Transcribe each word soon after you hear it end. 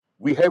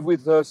We have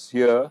with us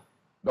here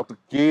Dr.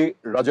 K.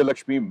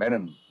 Rajalakshmi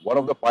Menon, one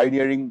of the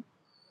pioneering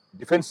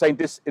defense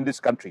scientists in this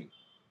country.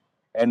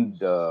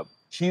 And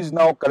she is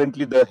now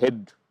currently the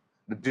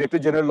Director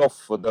General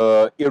of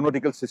the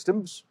Aeronautical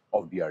Systems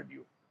of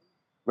DRDO.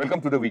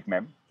 Welcome to the week,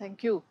 ma'am.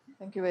 Thank you.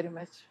 Thank you very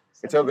much.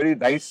 It's a very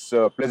nice,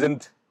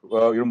 pleasant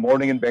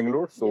morning in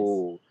Bangalore.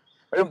 So,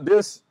 madam,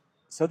 there's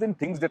certain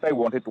things that I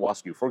wanted to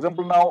ask you. For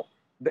example, now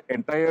the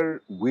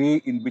entire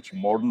way in which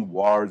modern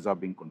wars are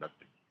being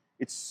conducted,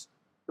 it's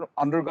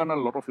undergone a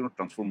lot of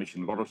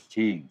transformation, a lot of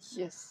change.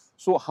 Yes.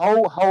 So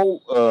how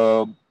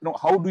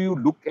do you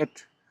look at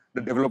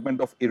the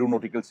development of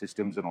aeronautical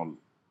systems and all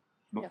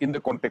in the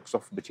context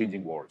of the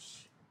changing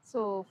wars?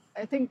 So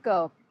I think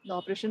the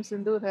Operation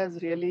Sindoor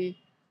has really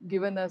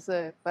given us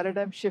a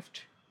paradigm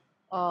shift.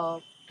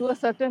 To a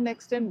certain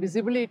extent,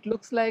 visibly, it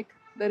looks like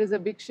there is a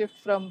big shift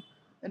from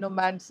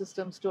manned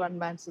systems to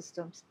unmanned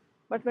systems.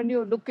 But when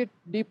you look it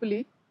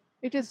deeply,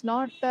 it is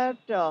not that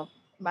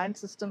manned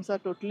systems are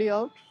totally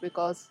out,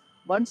 because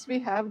once we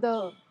have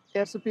the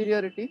air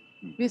superiority,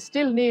 we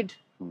still need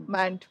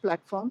manned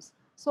platforms.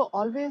 So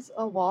always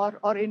a war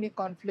or any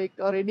conflict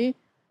or any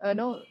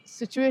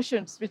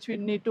situations which we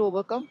need to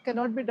overcome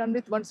cannot be done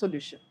with one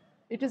solution.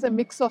 It is a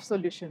mix of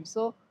solutions.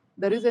 So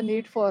there is a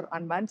need for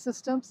unmanned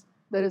systems,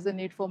 there is a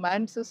need for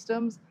manned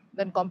systems,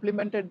 then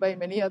complemented by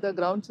many other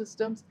ground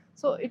systems.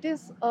 So it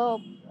is a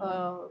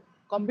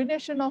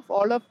combination of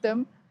all of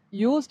them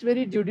used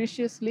very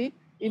judiciously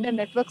in a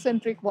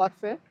network-centric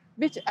warfare,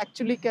 which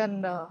actually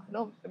can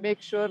make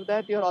sure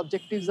that your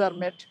objectives are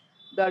met,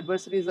 the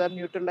adversaries are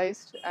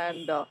neutralized,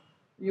 and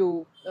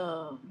you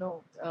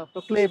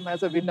proclaim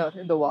as a winner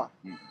in the war.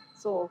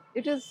 So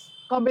it is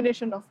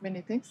combination of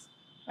many things.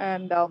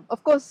 And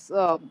of course,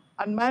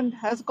 unmanned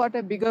has got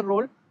a bigger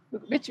role,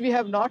 which we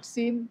have not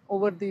seen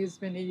over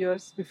these many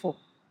years before.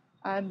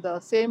 And the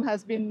same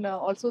has been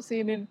also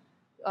seen in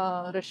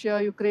Russia,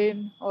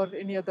 Ukraine, or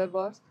any other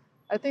wars.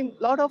 I think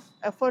a lot of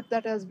effort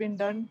that has been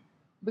done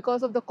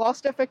because of the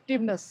cost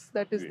effectiveness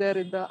that is there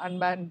in the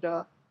unmanned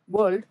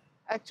world.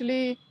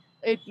 Actually,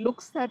 it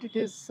looks that it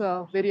is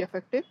very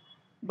effective,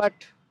 but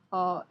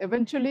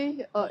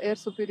eventually air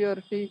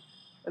superiority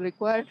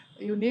required.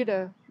 You need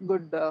a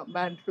good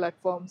manned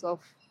platforms of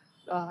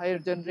higher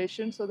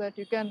generation so that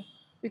you can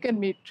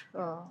meet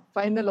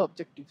final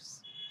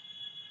objectives.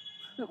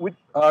 With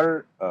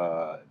our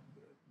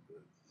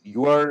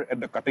you are at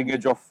the cutting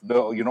edge of the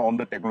on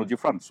the technology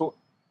front. So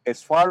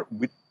as far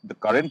with the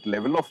current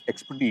level of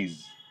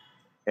expertise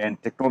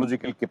and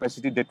technological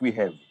capacity that we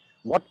have,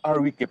 what are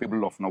we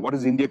capable of now? What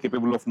is India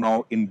capable of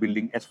now in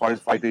building as far as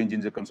fighter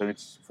engines are concerned?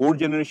 It's 4th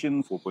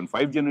generation,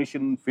 4.5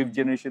 generation, 5th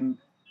generation.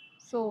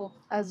 So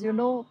as you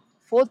know,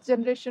 4th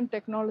generation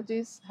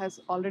technologies has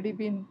already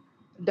been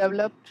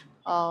developed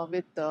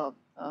with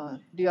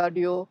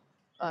DRDO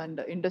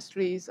and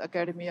industries,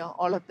 academia,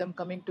 all of them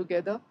coming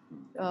together.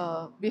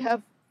 We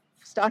have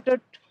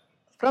started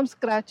from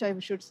scratch, I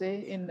should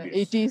say, in the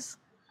 80s.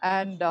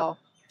 And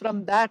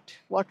from that,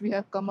 what we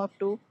have come up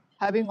to,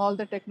 having all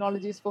the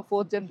technologies for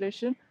 4th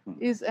generation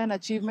is an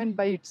achievement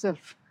by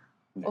itself.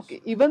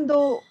 Okay, even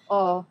though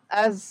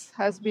as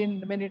has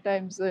been many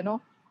times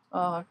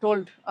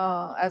told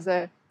as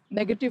a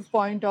negative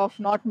point of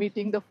not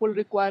meeting the full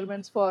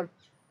requirements for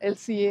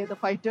LCA, the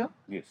fighter,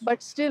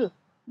 but still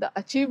the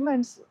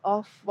achievements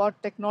of what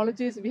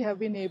technologies we have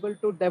been able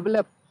to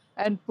develop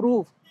and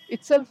prove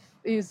itself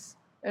is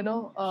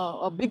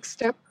a big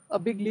step, a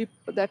big leap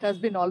that has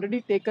been already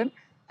taken,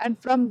 and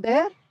from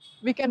there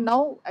we can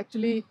now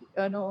actually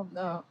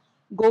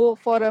go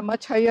for a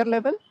much higher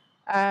level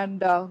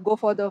and go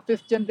for the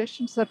 5th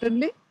generation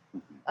certainly,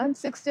 and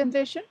 6th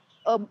generation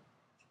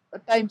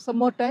some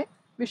more time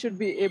we should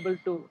be able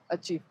to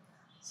achieve.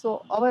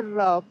 So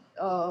our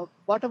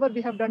whatever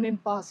we have done in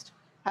past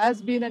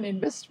has been an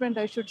investment,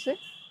 I should say,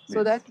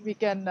 so that we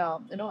can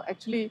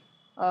actually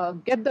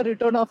get the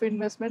return of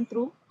investment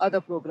through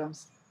other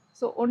programs.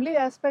 So only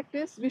aspect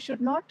is we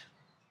should not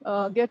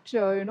get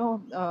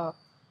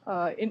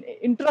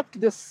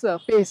interrupt this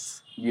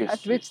pace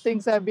at which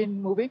things have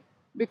been moving,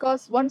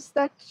 because once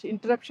that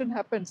interruption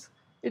happens,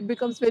 it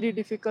becomes very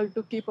difficult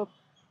to keep up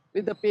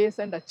with the pace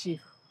and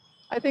achieve.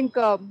 I think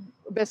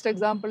best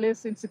example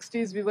is in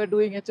 60s we were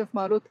doing HF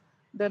Marut,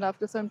 then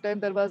after some time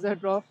there was a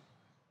drop,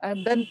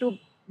 and then to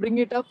bring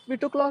it up we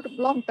took a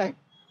long time.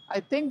 I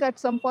think at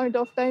some point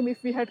of time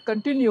if we had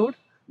continued,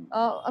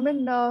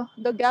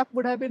 the gap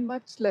would have been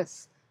much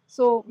less.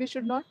 So we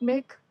should not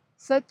make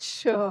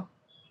such,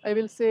 I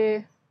will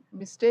say,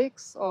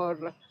 mistakes,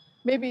 or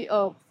maybe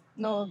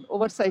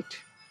oversight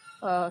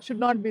should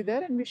not be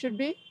there, and we should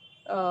be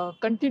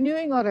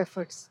continuing our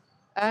efforts,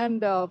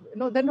 and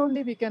then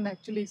only we can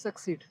actually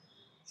succeed.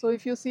 So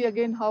if you see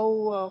again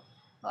how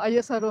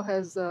ISRO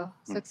has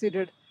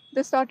succeeded,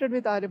 they started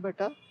with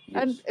Aryabhatta,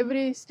 and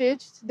every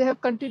stage they have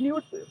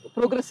continued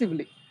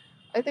progressively.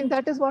 I think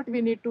that is what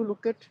we need to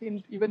look at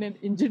even in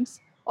engines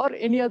or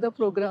any other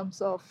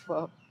programs of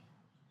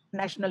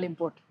national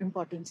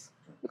importance,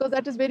 because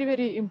that is very,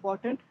 very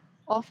important,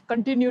 of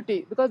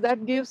continuity, because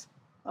that gives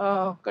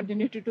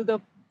continuity to the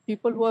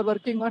people who are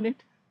working on it,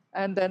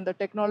 and then the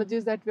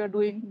technologies that we are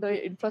doing, the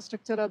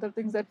infrastructure, other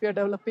things that we are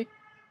developing,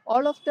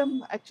 all of them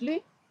actually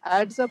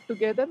adds up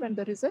together when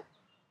there is a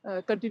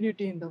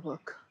continuity in the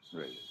work.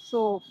 Right.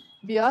 So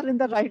we are in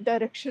the right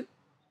direction.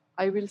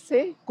 I will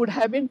say could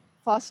have been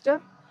faster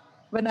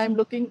when I'm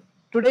looking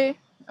today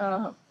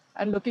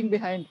and looking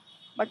behind.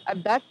 But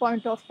at that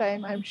point of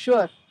time, I'm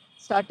sure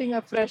starting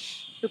afresh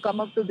to come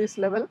up to this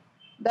level,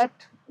 that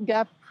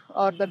gap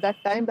or that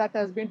time that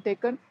has been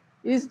taken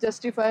is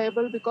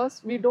justifiable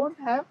because we don't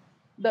have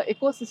the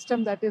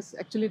ecosystem that is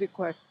actually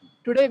required.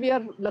 Today, we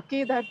are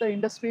lucky that the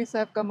industries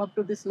have come up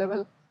to this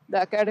level. The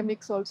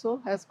academics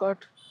also has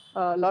got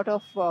a lot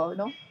of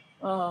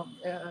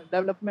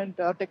development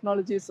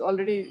technologies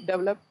already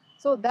developed.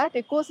 So that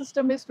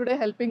ecosystem is today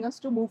helping us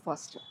to move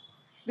faster,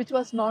 which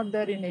was not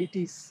there in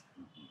 80s.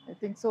 I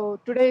think so.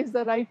 Today is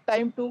the right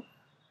time to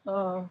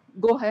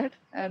go ahead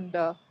and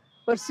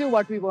pursue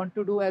what we want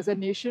to do as a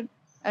nation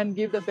and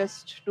give the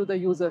best to the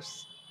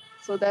users,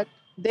 so that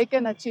they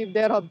can achieve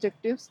their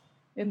objectives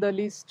in the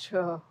least,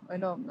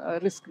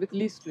 risk with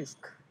least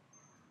risk.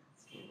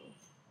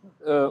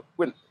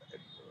 Well,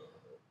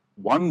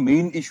 one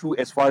main issue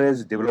as far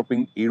as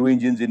developing aero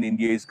engines in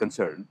India is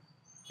concerned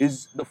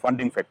is the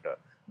funding factor.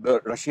 The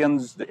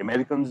Russians, the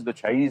Americans, the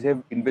Chinese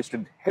have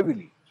invested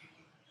heavily,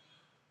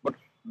 but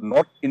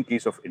not in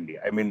case of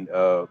India. I mean,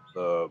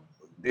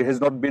 there has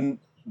not been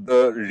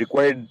the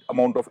required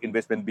amount of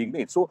investment being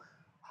made. So,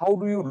 how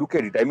do you look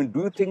at it? I mean,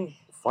 do you think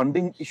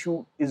funding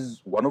issue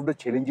is one of the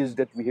challenges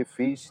that we have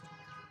faced?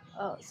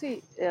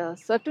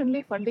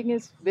 Certainly funding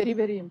is very,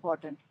 very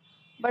important.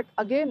 But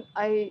again,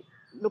 I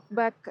look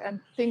back and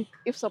think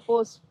if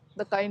suppose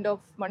the kind of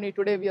money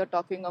today we are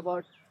talking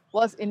about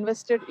was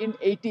invested in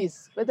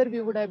 80s, whether we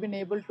would have been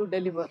able to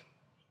deliver.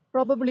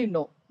 Probably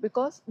no,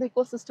 because the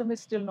ecosystem is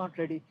still not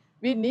ready.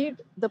 We need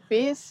the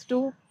pace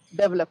to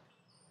develop.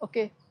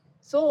 Okay,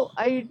 so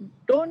I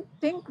don't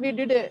think we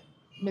did a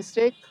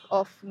mistake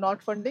of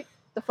not funding.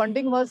 The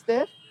funding was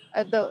there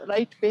at the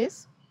right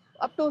pace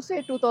up to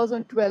say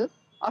 2012,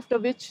 after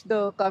which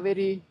the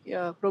Kaveri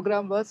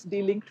program was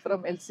delinked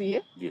from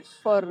LCA Yes.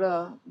 for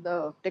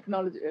the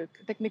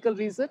technical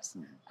reasons.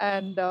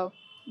 And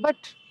but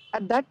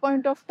at that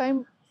point of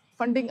time,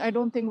 funding I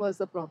don't think was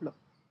the problem.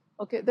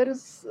 Okay, there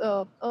is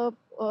a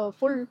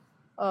full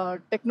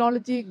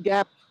technology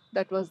gap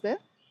that was there.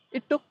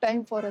 It took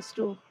time for us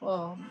to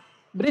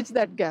bridge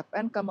that gap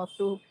and come up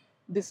to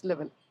this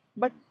level.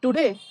 But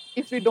today,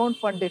 if we don't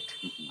fund it,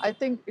 I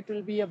think it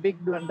will be a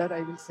big blunder,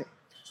 I will say.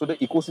 So the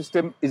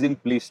ecosystem is in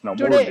place now,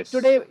 more or less.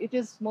 Today it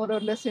is more or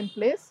less in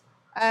place,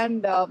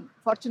 and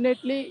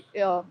fortunately,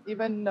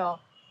 even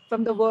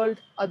from the world,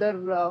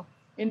 other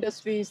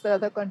industries, the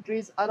other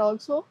countries are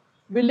also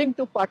willing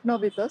to partner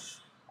with us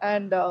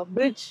and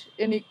bridge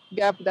any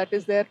gap that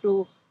is there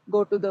to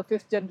go to the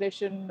fifth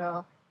generation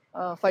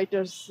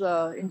fighters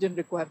engine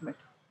requirement.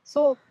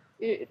 So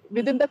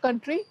within the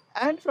country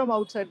and from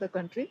outside the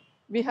country,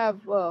 we have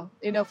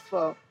enough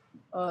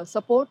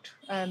support,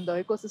 and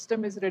the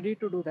ecosystem is ready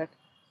to do that.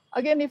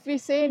 Again, if we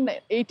say in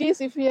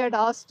 80s, if we had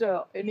asked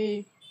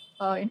any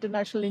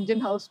international engine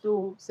house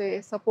to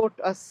say support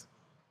us,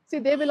 see,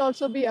 they will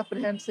also be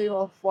apprehensive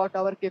of what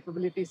our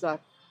capabilities are.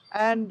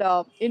 And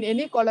in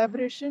any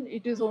collaboration,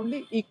 it is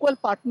only equal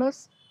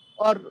partners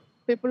or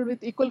people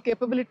with equal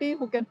capability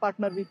who can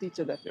partner with each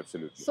other.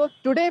 Absolutely. So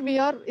today we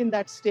are in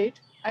that state,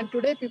 and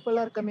today people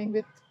are coming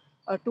with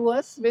to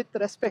us with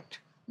respect,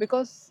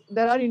 because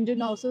there are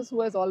engine houses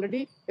who has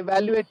already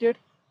evaluated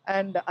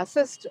and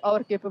assessed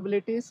our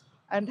capabilities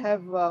and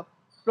have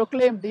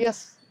proclaimed,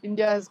 yes,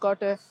 India has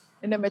got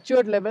in a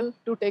matured level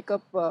to take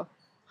up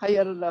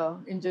higher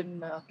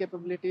engine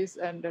capabilities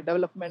and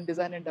development,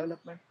 design and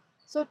development.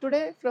 So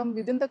today, from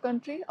within the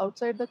country,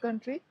 outside the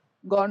country,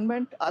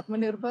 government,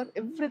 Atmanirbhar,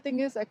 everything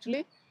is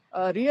actually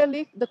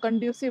really the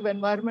conducive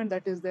environment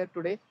that is there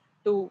today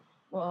to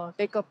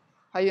take up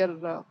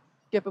higher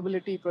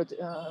capability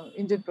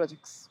engine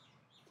projects.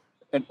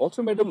 And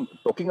also, madam,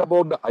 talking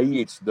about the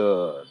IH,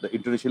 the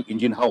International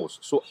Engine House.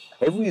 So,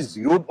 have we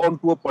zeroed on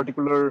to a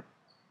particular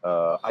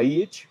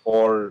IH,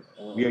 or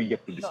we are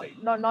yet to decide?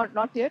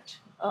 Not yet.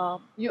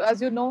 As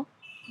you know,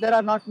 there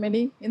are not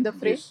many in the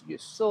fray. Yes,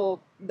 yes. So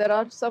there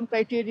are some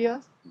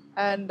criteria,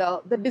 and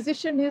the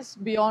decision is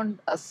beyond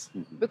us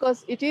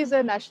because it is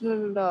a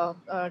national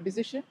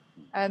decision,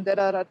 and there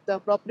are at the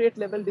appropriate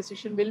level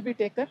decision will be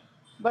taken.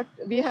 But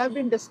we have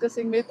been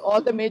discussing with all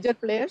the major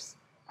players,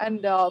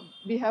 and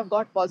we have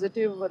got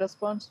positive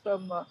response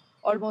from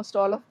almost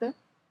all of them.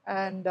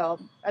 And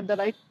at the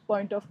right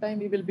point of time,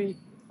 we will be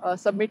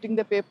submitting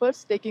the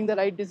papers, taking the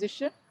right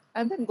decision,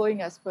 and then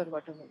going as per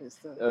whatever is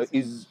the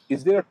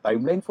Is there a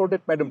timeline for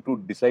that, madam, to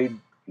decide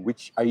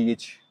which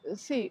IH?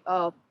 See,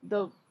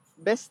 the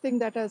best thing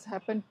that has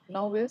happened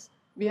now is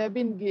we have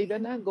been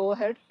given a go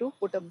ahead to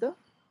put up the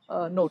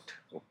note.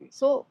 Okay.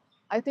 So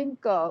I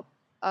think,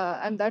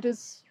 and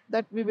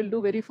that we will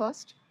do very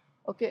fast.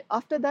 Okay.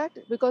 After that,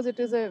 because it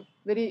is a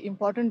very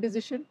important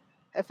decision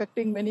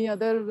affecting many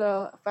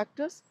other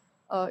factors,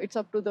 it's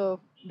up to the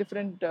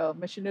different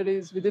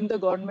machineries within the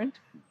government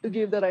to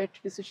give the right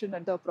decision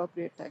at the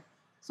appropriate time.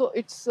 So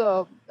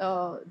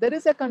there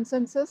is a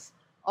consensus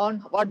on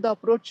what the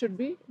approach should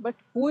be, but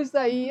who is the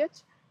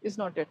IEH is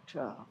not yet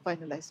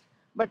finalized.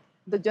 But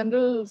the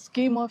general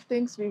scheme of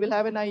things, we will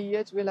have an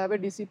IEH, we'll have a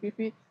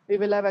DCPP, we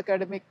will have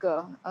academic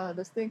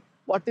this thing.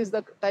 What is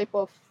the type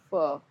of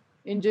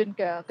engine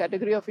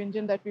category of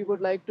engine that we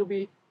would like to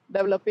be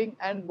developing,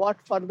 and what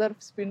further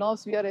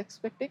spin-offs we are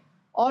expecting?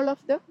 All of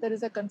them, there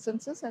is a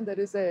consensus, and there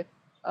is a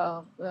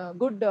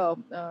good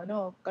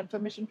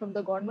confirmation from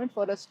the government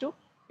for us to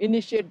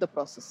initiate the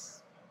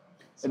process.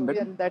 So And we are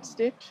madam, in that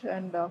state,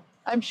 and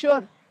I'm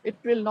sure it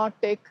will not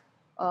take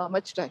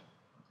much time.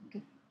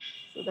 Okay,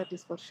 so that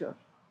is for sure.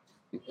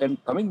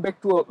 and coming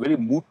back to a very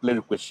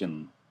moot-level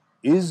question,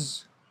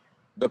 is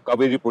the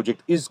Kaveri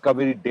project, is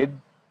Kaveri dead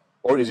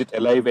or is it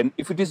alive? And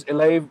if it is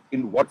alive,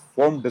 in what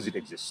form does it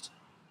exist?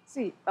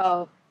 See,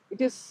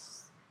 it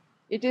is,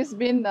 it has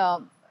been,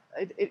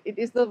 it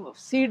is the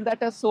seed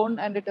that has sown,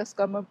 and it has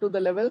come up to the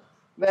level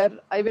where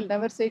I will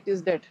never say it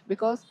is dead,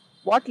 because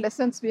what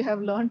lessons we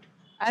have learned,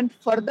 and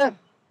further,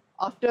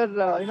 after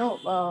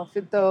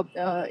with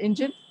the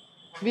engine,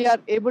 we are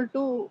able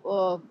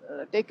to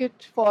take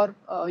it for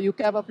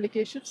UCAV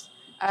applications,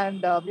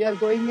 and we are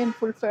going in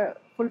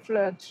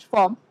full-fledged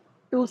form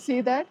to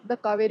see that the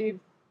Kaveri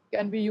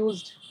can be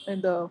used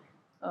in the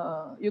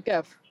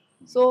UCAV.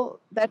 So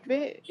that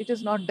way it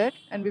is not dead,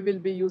 and we will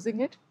be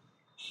using it.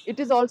 It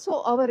is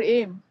also our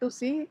aim to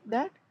see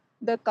that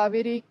the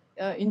Kaveri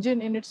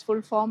engine in its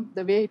full form,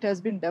 the way it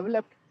has been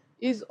developed,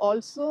 is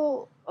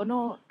also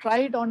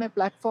tried on a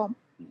platform,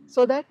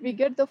 so that we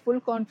get the full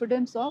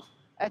confidence of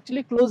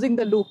actually closing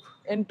the loop,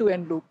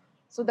 end-to-end loop.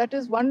 So that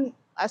is one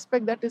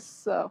aspect that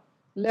is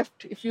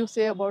left, if you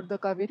say, about the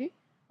Kaveri.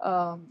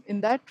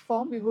 In that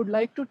form, we would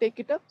like to take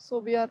it up. So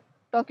we are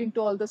talking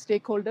to all the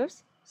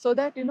stakeholders, so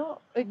that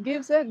it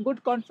gives a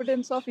good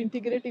confidence of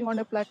integrating on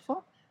a platform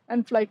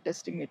and flight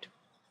testing it.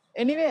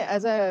 Anyway,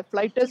 as a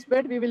flight test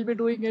bed, we will be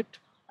doing it,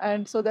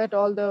 and so that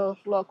all the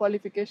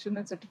qualification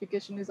and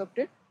certification is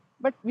updated.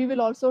 But we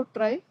will also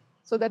try,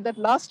 so that that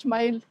last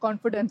mile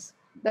confidence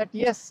that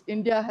yes,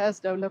 India has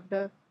developed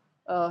a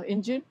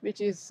engine which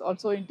is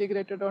also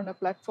integrated on a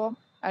platform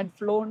and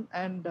flown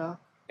and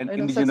And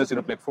indigenous in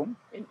a successfully. platform?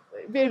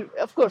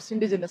 Of course,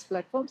 indigenous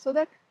platform, so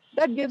that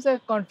that gives a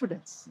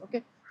confidence.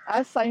 Okay,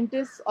 as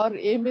scientists, our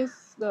aim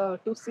is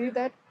to see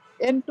that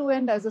end to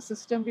end as a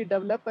system we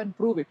develop and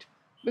prove it,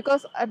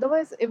 because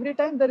otherwise every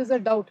time there is a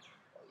doubt,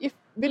 if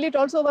will it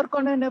also work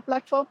on a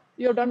platform?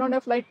 You've done on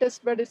a flight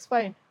test bed, it's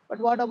fine, but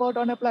what about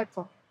on a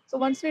platform? So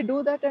once we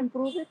do that and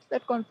prove it,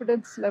 that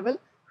confidence level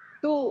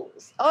to,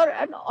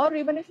 or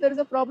even if there is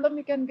a problem,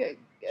 we can get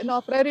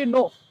a priori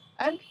know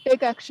and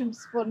take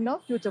actions for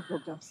future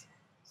programs.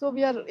 So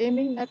we are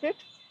aiming at it,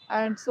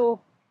 and so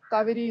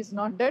Kaveri is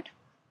not dead;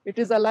 it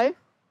is alive,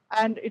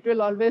 and it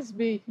will always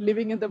be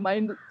living in the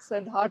minds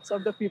and hearts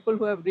of the people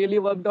who have really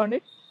worked on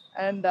it.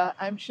 And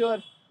I'm sure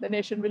the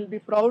nation will be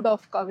proud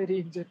of Kaveri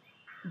engine,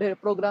 the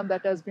program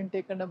that has been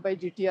taken up by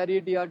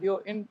GTRE,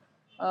 DRDO, in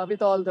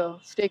with all the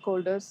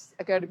stakeholders,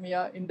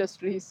 academia,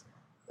 industries.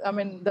 I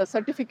mean, the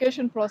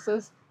certification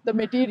process, the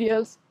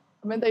materials,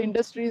 I mean, the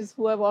industries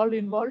who have all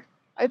involved.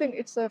 I think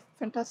it's a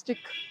fantastic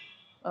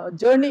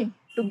journey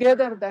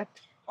together that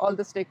all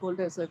the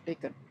stakeholders have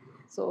taken.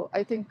 So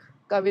I think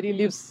Kaveri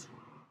lives.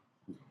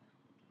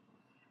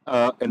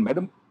 And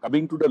madam,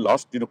 coming to the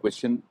last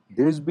question,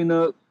 there has been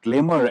a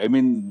clamor, I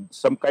mean,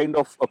 some kind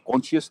of a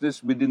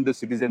consciousness within the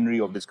citizenry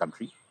of this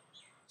country.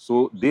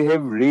 So they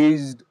have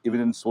raised, even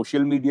in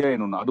social media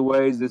and on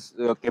otherwise, this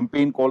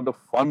campaign called the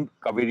Fund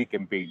Kaveri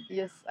campaign.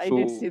 Yes, I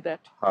did So see that.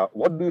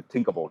 what do you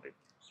think about it?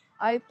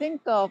 I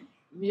think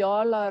we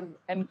all are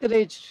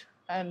encouraged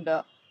and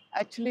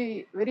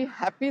actually very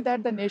happy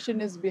that the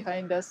nation is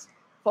behind us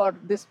for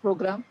this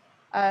program.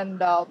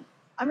 And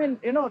I mean,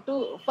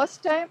 to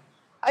first time,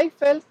 I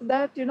felt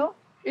that,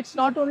 it's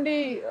not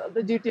only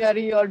the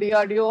GTRE or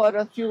DRDO or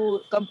a few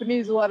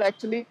companies who are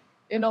actually,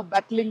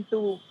 battling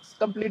to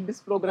complete this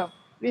program.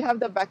 We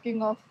have the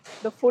backing of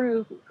the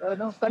full,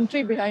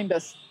 country behind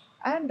us.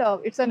 And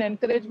it's an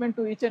encouragement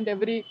to each and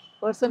every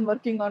person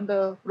working on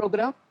the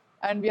program,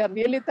 and we are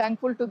really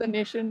thankful to the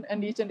nation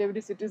and each and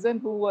every citizen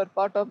who were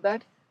part of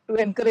that to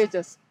encourage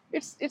us.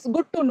 It's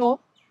good to know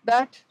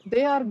that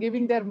they are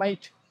giving their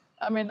might.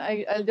 I mean,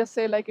 I'll just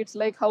say, like, it's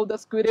like how the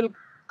squirrel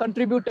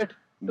contributed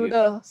to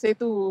Yes. the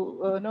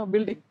Setu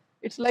building.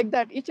 It's like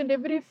that. Each and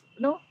every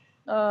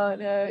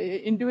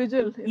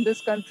individual in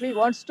this country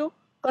wants to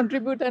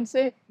contribute and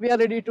say we are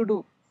ready to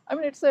do. I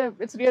mean,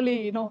 it's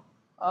really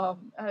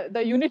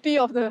the unity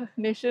of the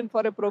nation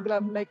for a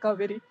program like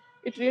Kaveri.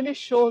 It really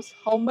shows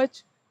how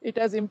much it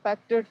has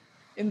impacted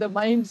in the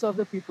minds of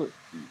the people,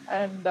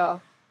 and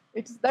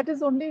it's that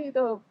is only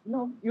the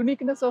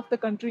uniqueness of the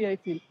country. I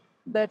feel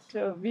that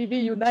we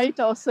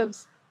unite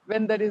ourselves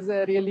when there is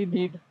a really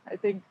need. I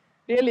think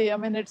really, I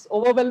mean, it's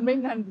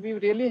overwhelming, and we're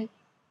really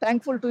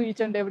thankful to each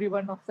and every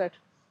one of that.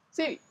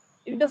 See,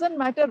 it doesn't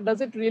matter,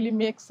 does it really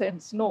make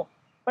sense? No,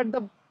 but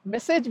the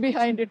message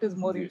behind it is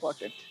more Yes,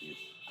 important. yes.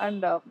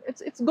 And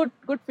it's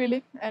good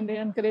feeling and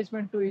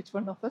encouragement to each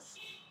one of us.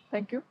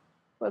 Thank you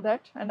for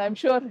that. And I'm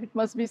sure it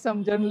must be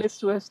some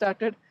journalists who have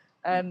started,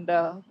 and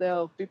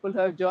the people who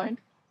have joined.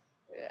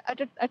 At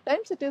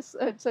times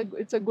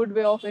it's a good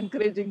way of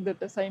encouraging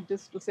the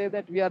scientists to say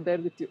that we are there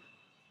with you.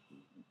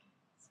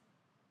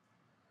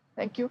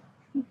 Thank you.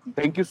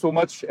 Thank you so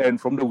much, and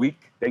from the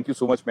week, thank you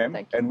so much, ma'am,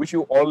 Thank you. and wish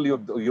you all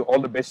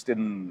the best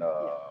in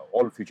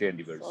all future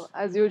endeavors. So,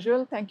 as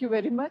usual, thank you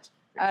very much.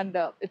 And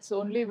it's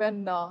only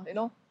when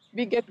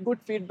we get good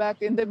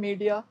feedback in the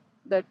media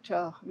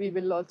that we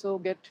will also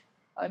get,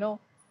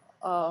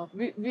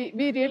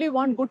 we really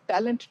want good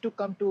talent to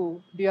come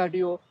to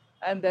DRDO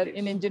and their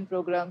in engine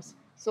programs.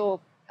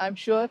 So I'm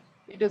sure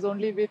it is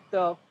only with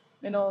the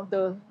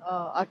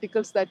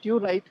articles that you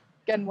write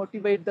can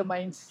motivate the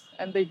minds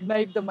and they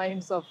ignite the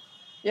minds of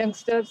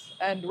youngsters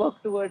and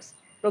work towards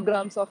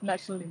programs of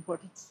national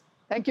importance.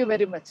 Thank you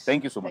very much.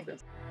 Thank you so much, Thank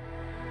you. ma'am.